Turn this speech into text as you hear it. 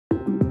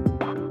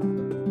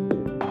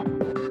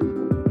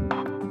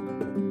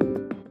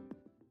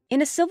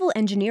In a civil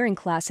engineering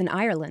class in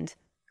Ireland,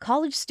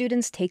 college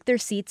students take their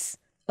seats,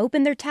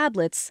 open their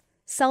tablets,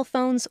 cell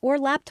phones, or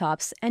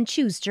laptops, and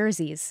choose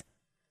jerseys.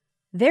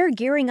 They're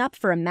gearing up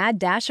for a mad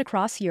dash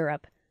across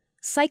Europe,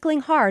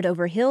 cycling hard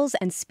over hills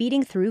and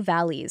speeding through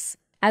valleys,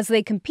 as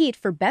they compete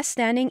for best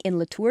standing in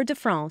Le Tour de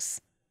France.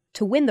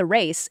 To win the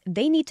race,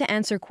 they need to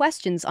answer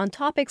questions on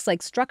topics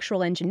like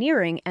structural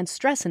engineering and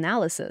stress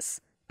analysis.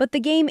 But the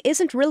game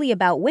isn't really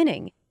about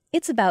winning.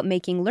 It's about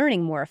making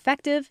learning more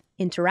effective,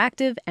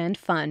 interactive, and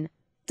fun.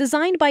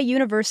 Designed by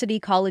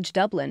University College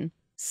Dublin,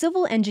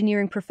 civil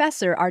engineering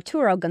professor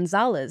Arturo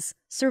González,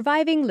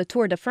 Surviving Le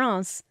Tour de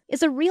France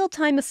is a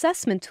real-time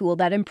assessment tool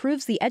that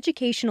improves the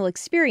educational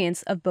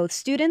experience of both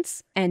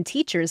students and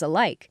teachers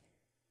alike.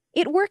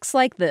 It works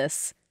like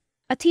this.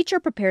 A teacher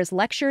prepares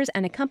lectures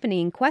and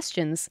accompanying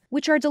questions,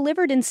 which are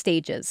delivered in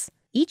stages.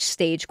 Each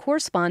stage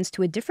corresponds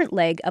to a different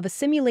leg of a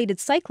simulated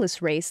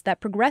cyclist race that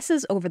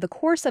progresses over the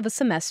course of a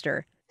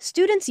semester.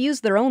 Students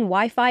use their own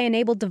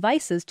Wi-Fi-enabled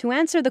devices to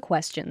answer the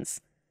questions.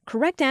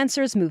 Correct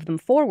answers move them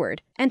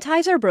forward, and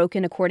ties are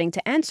broken according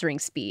to answering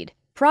speed.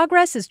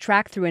 Progress is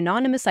tracked through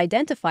anonymous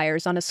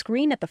identifiers on a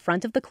screen at the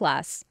front of the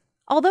class.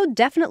 Although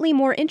definitely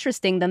more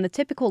interesting than the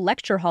typical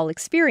lecture hall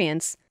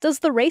experience, does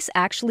the race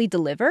actually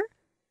deliver?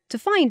 To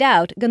find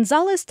out,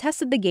 González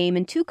tested the game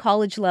in 2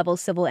 college-level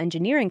civil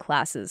engineering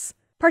classes.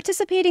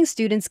 Participating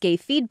students gave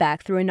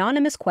feedback through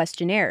anonymous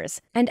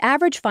questionnaires, and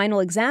average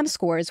final exam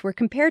scores were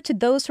compared to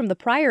those from the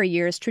prior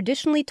year's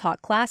traditionally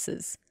taught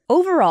classes.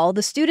 Overall,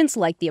 the students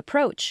liked the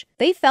approach.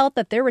 They felt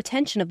that their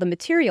retention of the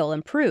material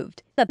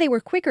improved, that they were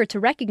quicker to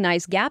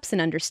recognize gaps in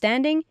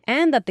understanding,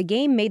 and that the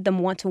game made them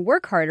want to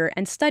work harder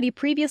and study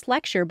previous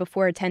lecture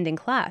before attending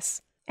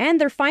class. And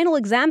their final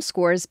exam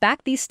scores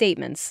back these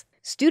statements.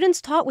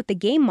 Students taught with the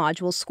game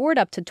module scored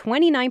up to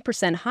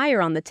 29%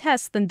 higher on the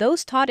tests than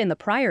those taught in the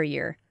prior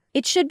year.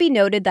 It should be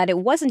noted that it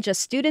wasn't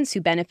just students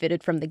who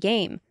benefited from the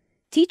game.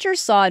 Teachers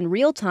saw in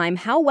real time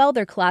how well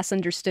their class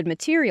understood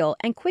material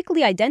and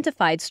quickly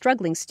identified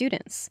struggling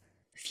students.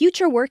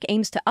 Future work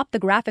aims to up the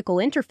graphical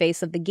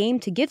interface of the game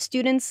to give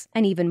students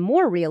an even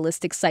more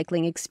realistic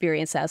cycling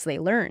experience as they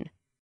learn.